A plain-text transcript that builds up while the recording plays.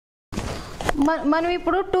మనం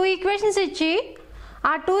ఇప్పుడు 2 ఈక్వేషన్స్ ఇచ్చి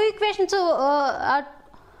ఆ 2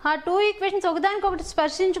 ఈక్వేషన్స్ ఒకదానికొకటి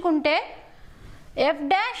స్పర్శించుకుంటే f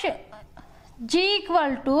dash g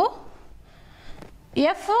equal to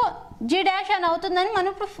f g dash అని అవుతుందని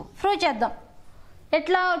మనం ప్రూవ్ చేద్దాం.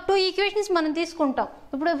 ఎట్లా 2 ఈక్వేషన్స్ మనం తీసుకుంటాం.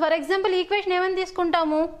 ఇప్పుడు ఫర్ ఎగ్జాంపుల్ ఈక్వేషన్ ఏమని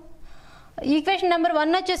తీసుకుంటాము, ఈక్వేషన్ నెంబర్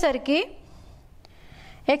 1 వచ్చేసరికి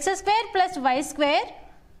x² + y²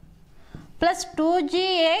 +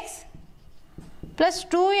 2gx +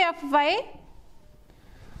 2fy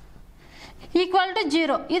 =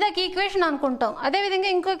 0. ఇదొక ఈక్వేషన్ అనుకుంటాం. అదేవిధంగా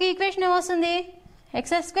ఇంకొక ఈక్వేషన్ ఏమొస్తుంది, x²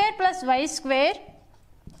 + y²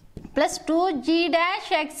 +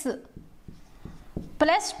 2g'(x) +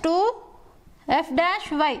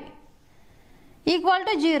 2f'(y) =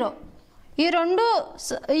 0. ఈ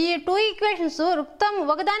 2 ఈక్వేషన్స్ వృత్తం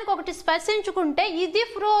ఒకదానికొకటి స్పర్శించుకుంటే ఇది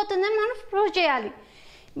ప్రూవ్ అవుతుందని మనం ప్రూవ్ చేయాలి.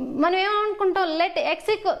 మనం ఏమనుకుంటాం, లెట్ x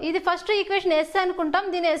ఇది ఫస్ట్ ఈక్వేషన్ s అనుకుంటాం,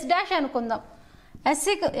 దీన్ని s డాష్ అనుకుందాం. s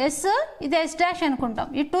ఇది s డాష్ అనుకుంటాం.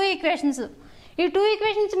 ఈ 2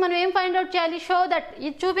 ఈక్వేషన్స్ మనం ఏం ఫైండ్ అవుట్ చేయాలి, షో దట్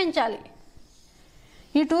ఇది చూపించాలి.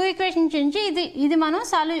 ఈ 2 ఈక్వేషన్స్ నుంచి ఇది మనం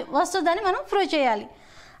వస్తుందని మనం ప్రూవ్ చేయాలి.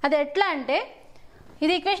 అది ఎట్లా అంటే,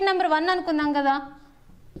 ఇది ఈక్వేషన్ నెంబర్ 1 అనుకున్నాం కదా,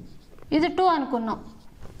 ఇది 2 అనుకున్నాం.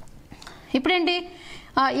 ఇప్పుడేంటి,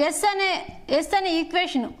 ఎస్ అనే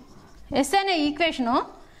ఈక్వేషను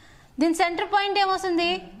దీని సెంటర్ పాయింట్ ఏమొస్తుంది,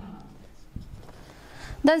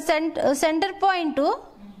 దాని సెంటర్ పాయింట్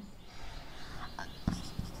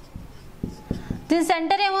దీని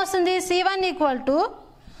సెంటర్ ఏమొస్తుంది, C1 =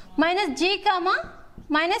 -g,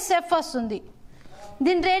 -f వస్తుంది.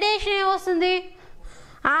 దీని రేడియేషన్ ఏమొస్తుంది,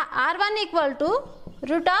 R1 =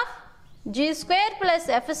 √g² +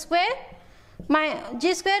 f² g²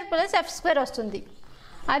 + f² వస్తుంది.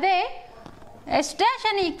 అదే s డాష్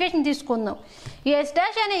అనే ఈక్వేషన్ తీసుకుందాం. ఈ s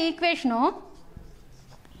డాష్ అనే ఈక్వేషను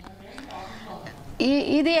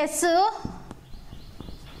ఇది s,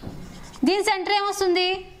 దీని సెంటర్ ఏమొస్తుంది,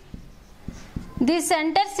 దీని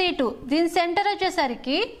సెంటర్ C2, దీని సెంటర్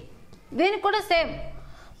వచ్చేసరికి దీనికి కూడా సేమ్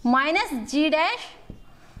 -g'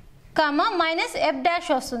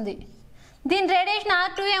 -f' వస్తుంది. దీని రేడియేషన్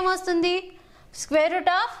R2 ఏమొస్తుంది,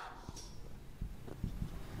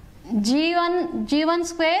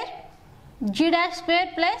 √g1² g'² +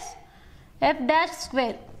 f'².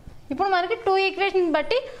 ఇప్పుడు మనకి 2 ఈక్వేషన్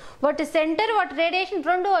బట్టి వాటి సెంటర్ వాటి రేడియేషన్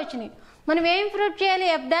రెండు వచ్చినాయి. మనం ఏం ప్రూవ్ చేయాలి,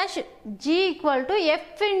 f' g = f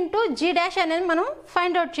 × g' అనేది మనం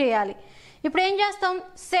ఫైండ్ అవుట్ చేయాలి. ఇప్పుడు ఏం చేస్తాం,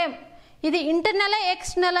 సేమ్ ఇది ఇంటర్నల్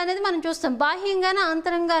ఎక్స్టర్నల్ అనేది మనం చూస్తాం. బాహ్యంగానా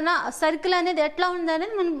అంతరంగానా సర్కిల్ అనేది ఎట్లా ఉంది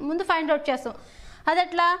అనేది మనం ముందు ఫైండ్ అవుట్ చేస్తాం. అది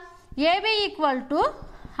ఎట్లా, AB =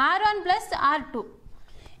 R1 + R2.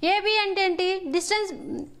 AB అంటే ఏంటి, డిస్టెన్స్,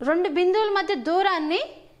 2 బిందువుల మధ్య దూరాన్ని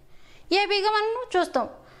ఏబీగా మనం చూస్తాం.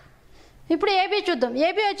 ఇప్పుడు AB చూద్దాం.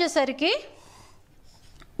 AB వచ్చేసరికి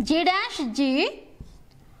G' g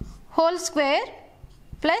whole square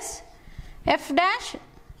plus F'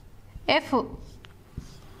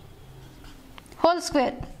 whole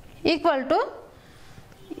square equal to,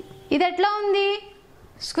 ఇది ఎట్లా ఉంది,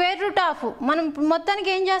 √, మనం మొత్తానికి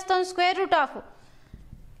ఏం చేస్తాం, √.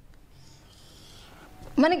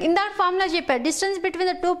 మనకి ఇందాక ఫార్ములా చెప్పారు, డిస్టెన్స్ బిట్వీన్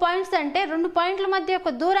ద 2 పాయింట్స్ అంటే 2 పాయింట్ల మధ్య యొక్క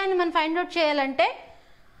దూరాన్ని మనం ఫైండ్ అవుట్ చేయాలంటే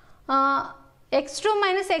x2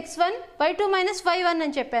 - x1 y2 - y1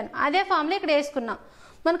 అని చెప్పాను. అదే ఫార్ములా ఇక్కడ వేసుకున్నాం.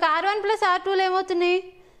 మనకు R1 + R2 ఏమవుతున్నాయి,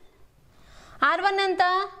 R1 ఎంత,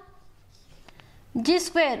 g²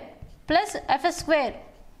 + f².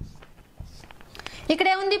 ఇక్కడ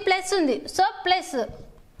ఏముంది, ప్లస్ ఉంది, సో ప్లస్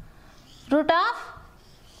 √g'²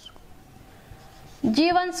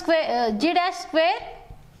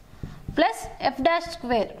 +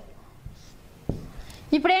 f'².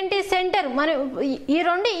 ఇప్పుడు ఏంటి, సెంటర్ మనం ఈ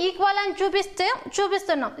 2 ఈక్వల్ అని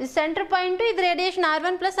చూపిస్తున్నాం. ఇది సెంటర్ పాయింట్, ఇది రేడియేషన్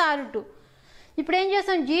R1 + R2. ఇప్పుడు ఏం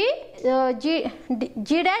చేస్తాం, g'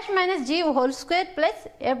 - g whole square plus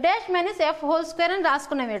f' - f whole square అని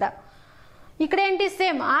రాసుకున్నాం. ఇక్కడ ఏంటి,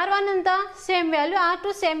 సేమ్ R1 ఎంత, same value, R2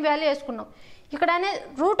 same value వేసుకున్నాం. ఇక్కడ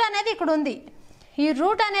రూట్ అనేది ఇక్కడ ఉంది. ఈ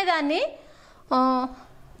రూట్ అనే దాన్ని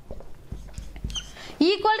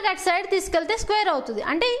ఈక్వల్గా అటు సైడ్ తీసుకెళ్తే స్క్వేర్ అవుతుంది.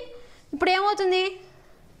 అంటే ఇప్పుడు ఏమవుతుంది,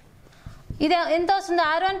 ఇది ఎంత వస్తుంది,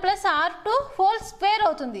 R1 + R2 హోల్ స్క్వేర్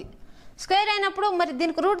అవుతుంది. స్క్వేర్ అయినప్పుడు మరి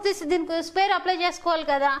దీనికి రూట్ తీసి దీనికి స్క్వేర్ అప్లై చేసుకోవాలి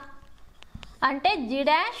కదా. అంటే g' -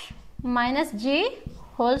 g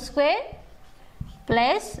whole square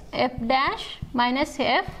plus f' -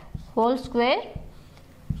 f whole square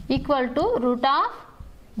equal to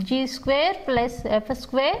 √g² +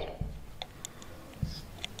 f²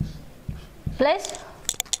 plus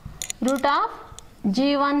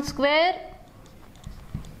 √g1²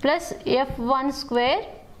 + f1².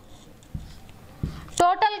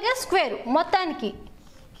 టోటల్గా స్క్వేర్, మొత్తానికి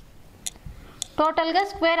టోటల్గా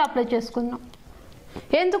స్క్వేర్ అప్లై చేసుకుందాం.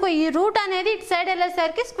 ఎందుకు ఈ రూట్ అనేది ఇటు సైడ్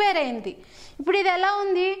వెళ్ళేసరికి స్క్వేర్ అయింది. ఇప్పుడు ఇది ఎలా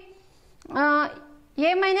ఉంది,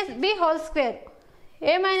 a minus B whole square,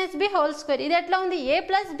 a minus B whole square, ఇది ఎట్లా ఉంది a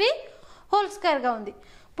ప్లస్ బి హోల్ స్క్వేర్గా ఉంది.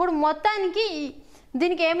 ఇప్పుడు మొత్తానికి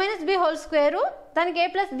దీనికి a minus B whole square, దానికి a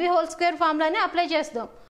plus B whole square ఫార్ములాని apply చేద్దాం.